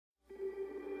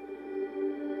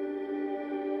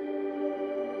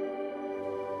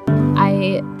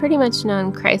I pretty much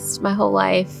known Christ my whole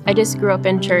life. I just grew up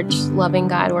in church, loving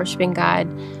God, worshiping God.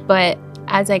 But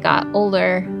as I got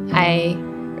older, I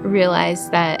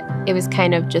realized that it was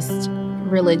kind of just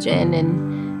religion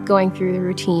and going through the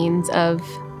routines of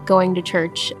going to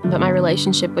church. But my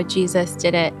relationship with Jesus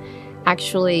didn't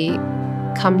actually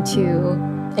come to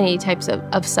any types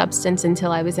of substance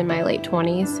until I was in my late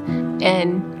 20s.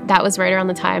 And that was right around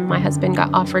the time my husband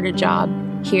got offered a job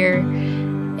here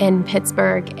in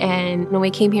Pittsburgh. And when we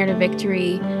came here to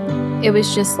Victory, it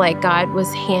was just like God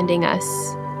was handing us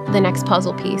the next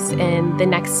puzzle piece and the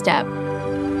next step.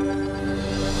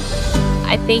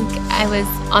 I think I was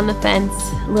on the fence,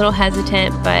 a little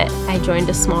hesitant, but I joined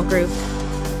a small group.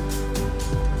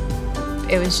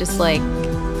 It was just like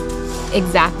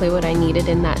exactly what I needed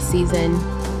in that season.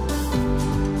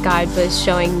 God was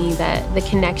showing me that the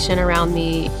connection around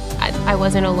me, I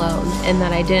wasn't alone, and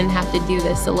that I didn't have to do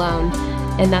this alone,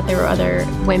 and that there were other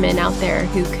women out there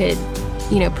who could,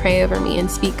 pray over me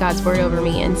and speak God's word over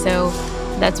me. And so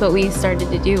that's what we started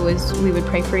to do, was we would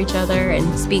pray for each other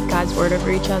and speak God's word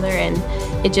over each other, and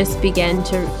it just began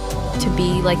to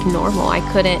be like normal. I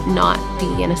couldn't not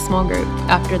be in a small group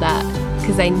after that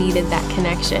because I needed that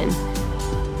connection.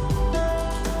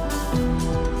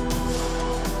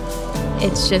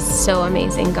 It's just so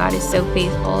amazing. God is so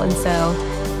faithful, and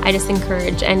so I just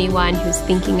encourage anyone who's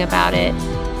thinking about it,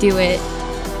 do it.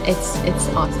 It's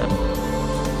awesome.